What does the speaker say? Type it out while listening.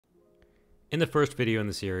In the first video in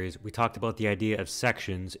the series, we talked about the idea of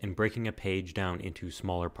sections and breaking a page down into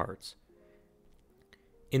smaller parts.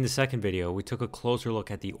 In the second video, we took a closer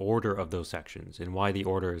look at the order of those sections and why the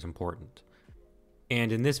order is important.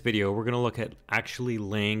 And in this video, we're going to look at actually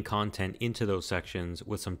laying content into those sections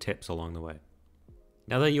with some tips along the way.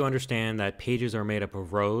 Now that you understand that pages are made up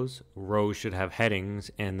of rows, rows should have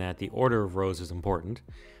headings, and that the order of rows is important,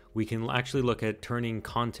 we can actually look at turning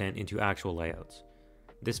content into actual layouts.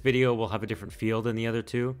 This video will have a different feel than the other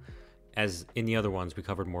two, as in the other ones we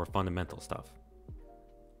covered more fundamental stuff.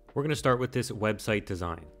 We're going to start with this website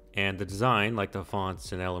design, and the design, like the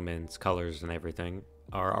fonts and elements, colors and everything,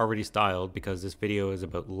 are already styled because this video is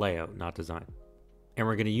about layout, not design. And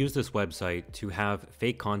we're going to use this website to have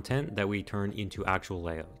fake content that we turn into actual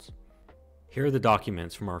layouts. Here are the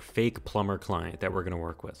documents from our fake plumber client that we're going to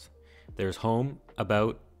work with. There's home,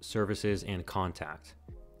 about, services, and contact.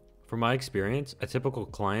 From my experience, a typical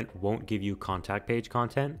client won't give you contact page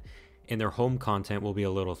content, and their home content will be a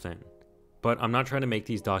little thin. But I'm not trying to make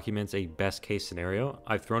these documents a best case scenario.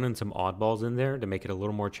 I've thrown in some oddballs in there to make it a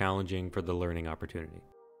little more challenging for the learning opportunity.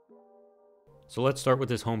 So let's start with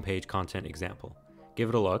this homepage content example. Give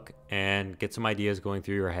it a look and get some ideas going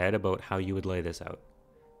through your head about how you would lay this out.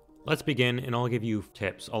 Let's begin, and I'll give you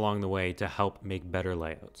tips along the way to help make better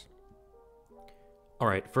layouts.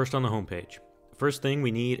 Alright, first on the homepage. First thing we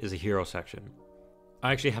need is a hero section.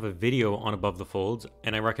 I actually have a video on Above the Folds,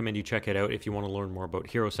 and I recommend you check it out if you want to learn more about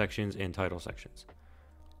hero sections and title sections.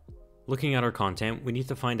 Looking at our content, we need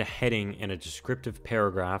to find a heading and a descriptive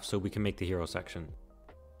paragraph so we can make the hero section.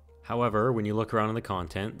 However, when you look around in the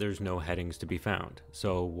content, there's no headings to be found.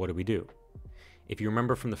 So what do? If you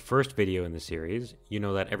remember from the first video in the series, you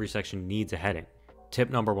know that every section needs a heading. Tip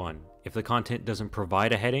number 1, if the content doesn't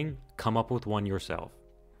provide a heading, come up with one yourself.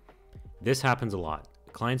 This happens a lot.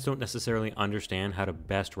 Clients don't necessarily understand how to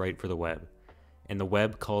best write for the web, and the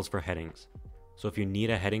web calls for headings. So if you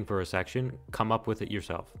need a heading for a section, come up with it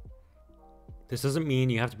yourself. This doesn't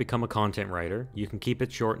mean you have to become a content writer. You can keep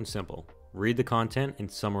it short and simple. Read the content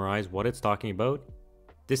and summarize what it's talking about.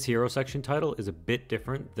 This hero section title is a bit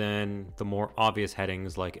different than the more obvious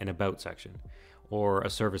headings like an about section or a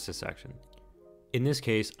services section. In this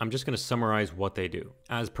case, I'm just going to summarize what they do.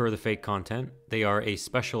 As per the fake content, they are a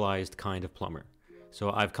specialized kind of plumber.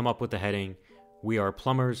 So I've come up with the heading, "We are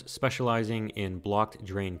plumbers specializing in blocked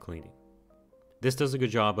drain cleaning." This does a good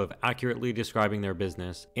job of accurately describing their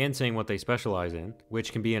business and saying what they specialize in,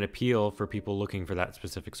 which can be an appeal for people looking for that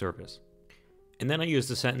specific service. And then I use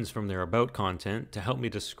the sentence from their about content to help me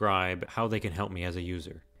describe how they can help me as a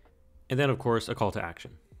user. And then of course, a call to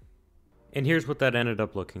action. And here's what that ended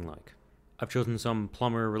up looking like. I've chosen some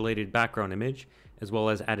plumber related background image, as well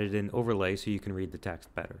as added an overlay so you can read the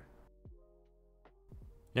text better.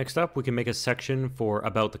 Next up, we can make a section for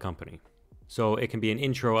about the company. So it can be an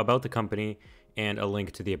intro about the company and a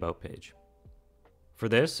link to the about page. For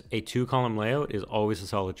this, a 2-column layout is always a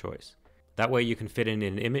solid choice. That way you can fit in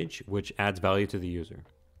an image, which adds value to the user.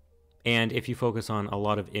 And if you focus on a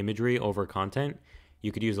lot of imagery over content,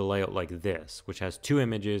 you could use a layout like this, which has 2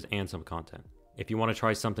 images and some content. If you want to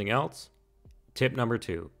try something else, tip number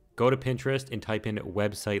 2, go to Pinterest and type in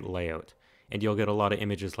website layout, and you'll get a lot of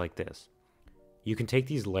images like this. You can take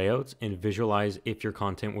these layouts and visualize if your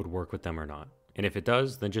content would work with them or not. And if it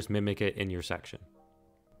does, then just mimic it in your section.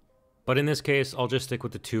 But in this case, I'll just stick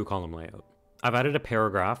with the 2-column layout. I've added a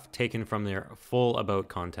paragraph taken from their full about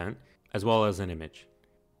content, as well as an image.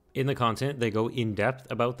 In the content, they go in depth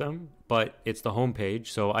about them, but it's the home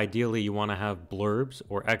page, so ideally you want to have blurbs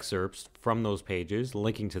or excerpts from those pages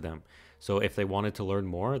linking to them. So if they wanted to learn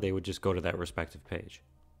more, they would just go to that respective page.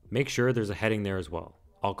 Make sure there's a heading there as well.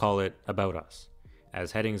 I'll call it About Us,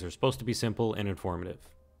 as headings are supposed to be simple and informative.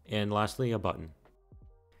 And lastly, a button.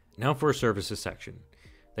 Now for a services section.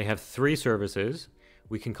 They have 3 services.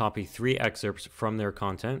 We can copy 3 excerpts from their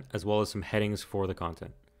content, as well as some headings for the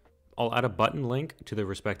content. I'll add a button link to the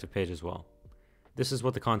respective page as well. This is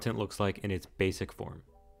what the content looks like in its basic form.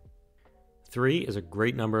 3 is a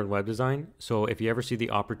great number in web design, so if you ever see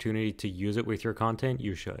the opportunity to use it with your content,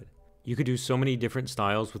 you should. You could do so many different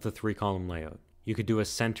styles with a 3-column layout. You could do a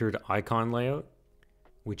centered icon layout,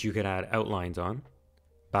 which you could add outlines on,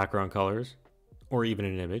 background colors, or even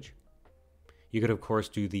an image. You could of course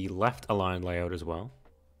do the left aligned layout as well.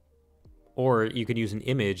 Or you could use an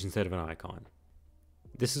image instead of an icon.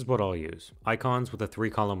 This is what I'll use, icons with a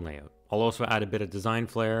 3-column layout. I'll also add a bit of design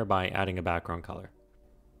flair by adding a background color.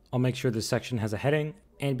 I'll make sure this section has a heading,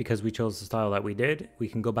 and because we chose the style that we did, we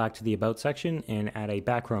can go back to the About section and add a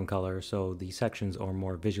background color so the sections are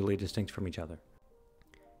more visually distinct from each other.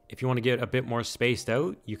 If you want to get a bit more spaced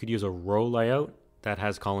out, you could use a row layout that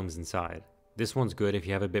has columns inside. This one's good if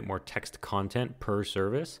you have a bit more text content per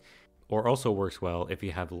service, or also works well if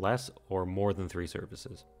you have less or more than 3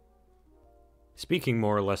 services. Speaking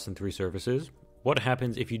more or less than 3 services, what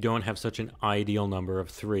happens if you don't have such an ideal number of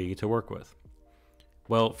 3 to work with?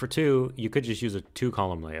 Well, for 2, you could just use a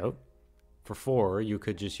 2-column layout. For 4, you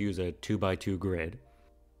could just use a 2x2 grid.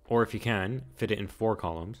 Or if you can, fit it in 4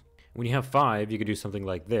 columns. When you have 5, you could do something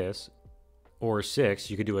like this. Or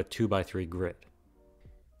 6, you could do a 2x3 grid.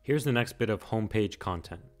 Here's the next bit of homepage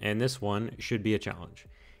content, and this one should be a challenge.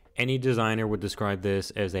 Any designer would describe this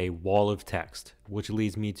as a wall of text, which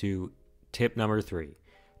leads me to tip number 3.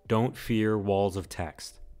 Don't fear walls of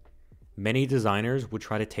text. Many designers would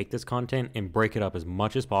try to take this content and break it up as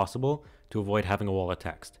much as possible to avoid having a wall of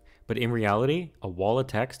text. But in reality, a wall of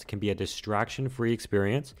text can be a distraction-free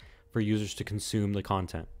experience for users to consume the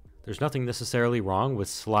content. There's nothing necessarily wrong with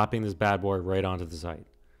slapping this bad boy right onto the site.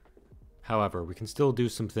 However, we can still do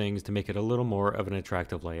some things to make it a little more of an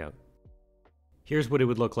attractive layout. Here's what it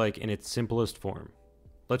would look like in its simplest form.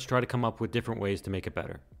 Let's try to come up with different ways to make it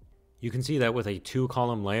better. You can see that with a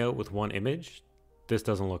 2-column layout with 1 image, this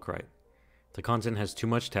doesn't look right. The content has too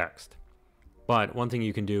much text. But one thing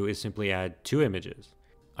you can do is simply add 2 images.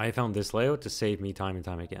 I found this layout to save me time and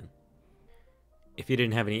time again. If you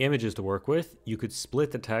didn't have any images to work with, you could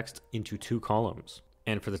split the text into 2 columns.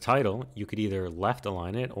 And for the title, you could either left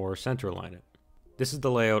align it or center align it. This is the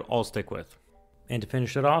layout I'll stick with. And to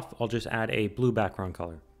finish it off, I'll just add a blue background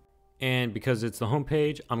color. And because it's the home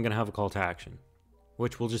page, I'm going to have a call to action,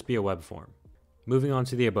 which will just be a web form. Moving on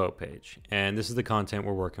to the About page, and this is the content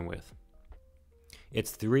we're working with. It's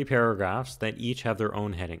 3 paragraphs that each have their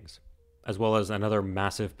own headings, as well as another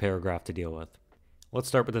massive paragraph to deal with. Let's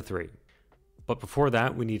start with the 3. But before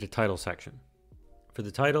that, we need a title section. For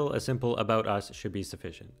the title, a simple About Us should be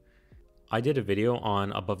sufficient. I did a video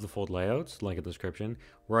on above the fold layouts, link in the description,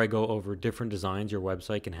 where I go over different designs your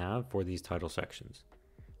website can have for these title sections.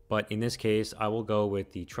 But in this case, I will go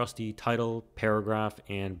with the trusty title, paragraph,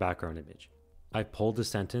 and background image. I've pulled the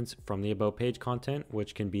sentence from the About page content,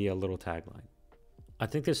 which can be a little tagline. I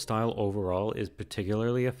think this style overall is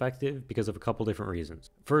particularly effective because of a couple different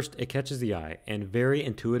reasons. First, it catches the eye and very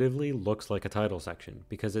intuitively looks like a title section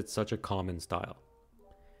because it's such a common style.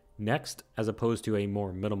 Next, as opposed to a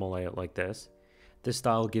more minimal layout like this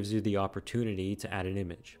style gives you the opportunity to add an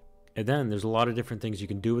image. And then there's a lot of different things you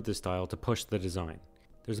can do with this style to push the design.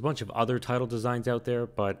 There's a bunch of other title designs out there,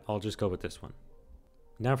 but I'll just go with this one.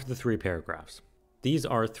 Now for the 3 paragraphs. These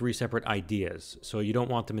are 3 separate ideas, so you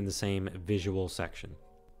don't want them in the same visual section.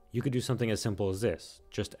 You could do something as simple as this,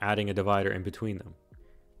 just adding a divider in between them.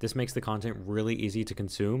 This makes the content really easy to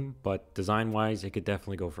consume, but design-wise, it could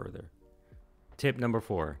definitely go further. Tip number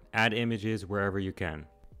 4, add images wherever you can.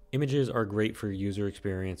 Images are great for user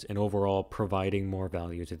experience and overall providing more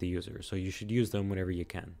value to the user, so you should use them whenever you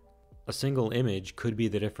can. A single image could be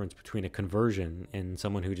the difference between a conversion and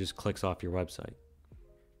someone who just clicks off your website.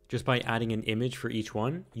 Just by adding an image for each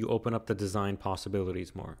one, you open up the design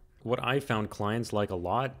possibilities more. What I found clients like a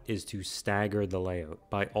lot is to stagger the layout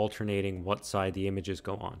by alternating what side the images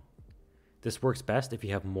go on. This works best if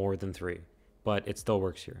you have more than 3, but it still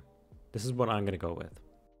works here. This is what I'm going to go with.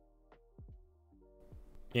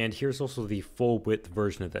 And here's also the full width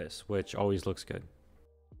version of this, which always looks good.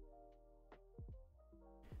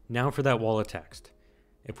 Now for that wall of text.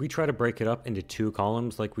 If we try to break it up into 2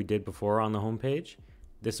 columns like we did before on the home page,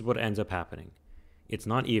 this is what ends up happening. It's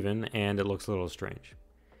not even and it looks a little strange.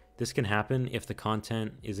 This can happen if the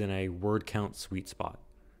content is in a word count sweet spot.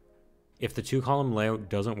 If the 2-column layout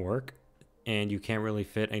doesn't work and you can't really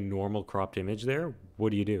fit a normal cropped image there,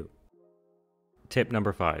 what do you do? Tip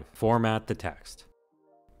number 5, format the text.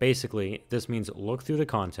 Basically, this means look through the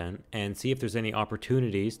content and see if there's any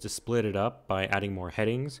opportunities to split it up by adding more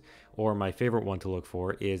headings, or my favorite one to look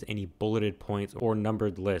for is any bulleted points or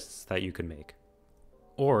numbered lists that you can make.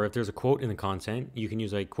 Or if there's a quote in the content, you can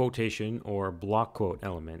use a quotation or block quote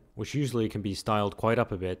element, which usually can be styled quite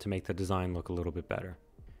up a bit to make the design look a little bit better.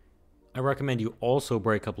 I recommend you also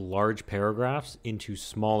break up large paragraphs into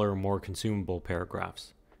smaller, more consumable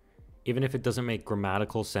paragraphs. Even if it doesn't make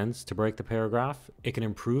grammatical sense to break the paragraph, it can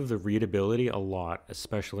improve the readability a lot,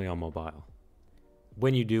 especially on mobile.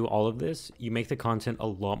 When you do all of this, you make the content a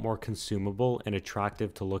lot more consumable and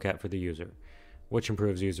attractive to look at for the user, which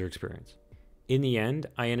improves user experience. In the end,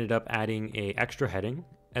 I ended up adding an extra heading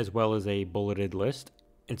as well as a bulleted list.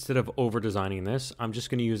 Instead of over-designing this, I'm just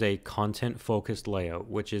going to use a content-focused layout,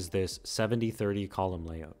 which is this 70-30 column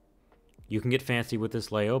layout. You can get fancy with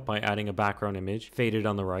this layout by adding a background image faded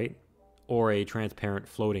on the right, or a transparent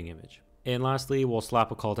floating image. And lastly, we'll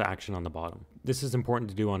slap a call to action on the bottom. This is important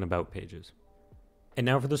to do on About pages. And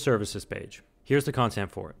now for the services page. Here's the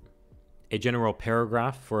content for it. A general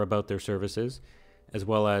paragraph for about their services, as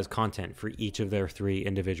well as content for each of their 3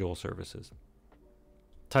 individual services.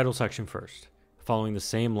 Title section first, following the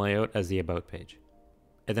same layout as the About page.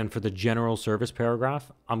 And then for the general service paragraph,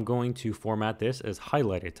 I'm going to format this as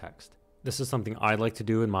highlighted text. This is something I like to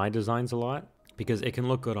do in my designs a lot because it can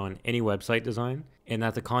look good on any website design and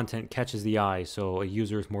that the content catches the eye so a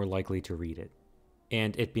user is more likely to read it.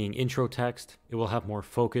 And it being intro text, it will have more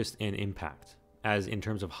focus and impact, as in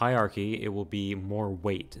terms of hierarchy, it will be more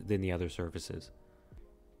weight than the other services.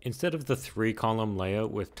 Instead of the 3-column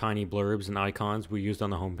layout with tiny blurbs and icons we used on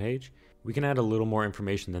the homepage, we can add a little more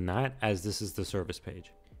information than that, as this is the service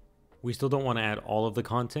page. We still don't want to add all of the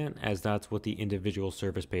content, as that's what the individual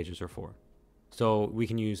service pages are for. So we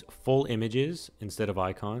can use full images instead of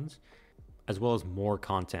icons, as well as more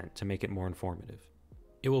content to make it more informative.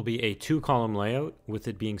 It will be a 2-column layout, with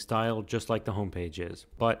it being styled just like the homepage is,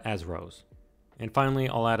 but as rows. And finally,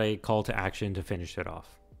 I'll add a call to action to finish it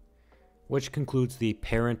off, which concludes the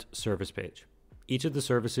parent service page. Each of the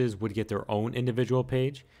services would get their own individual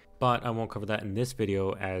page, but I won't cover that in this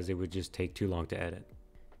video as it would just take too long to edit.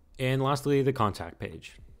 And lastly, the contact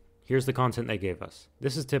page. Here's the content they gave us.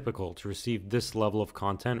 This is typical to receive this level of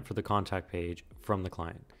content for the contact page from the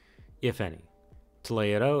client, if any. To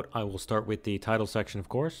lay it out, I will start with the title section, of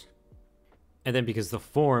course. And then because the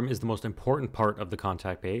form is the most important part of the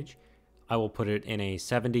contact page, I will put it in a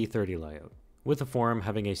 70-30 layout, with the form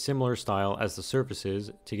having a similar style as the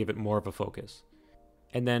services to give it more of a focus.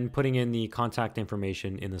 And then putting in the contact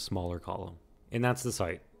information in the smaller column. And that's the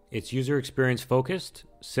site. It's user experience focused,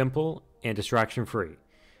 simple, and distraction free,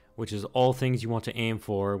 which is all things you want to aim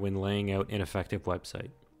for when laying out an effective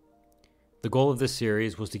website. The goal of this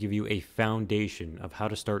series was to give you a foundation of how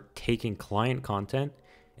to start taking client content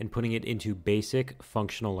and putting it into basic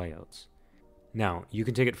functional layouts. Now, you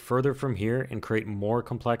can take it further from here and create more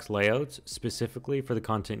complex layouts specifically for the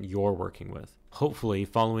content you're working with. Hopefully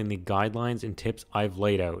following the guidelines and tips I've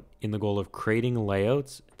laid out in the goal of creating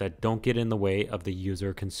layouts that don't get in the way of the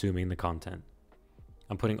user consuming the content.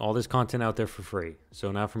 I'm putting all this content out there for free,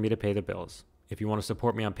 so now for me to pay the bills. If you want to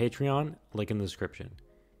support me on Patreon, link in the description.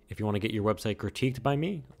 If you want to get your website critiqued by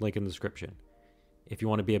me, link in the description. If you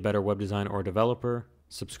want to be a better web designer or developer,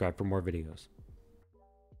 subscribe for more videos.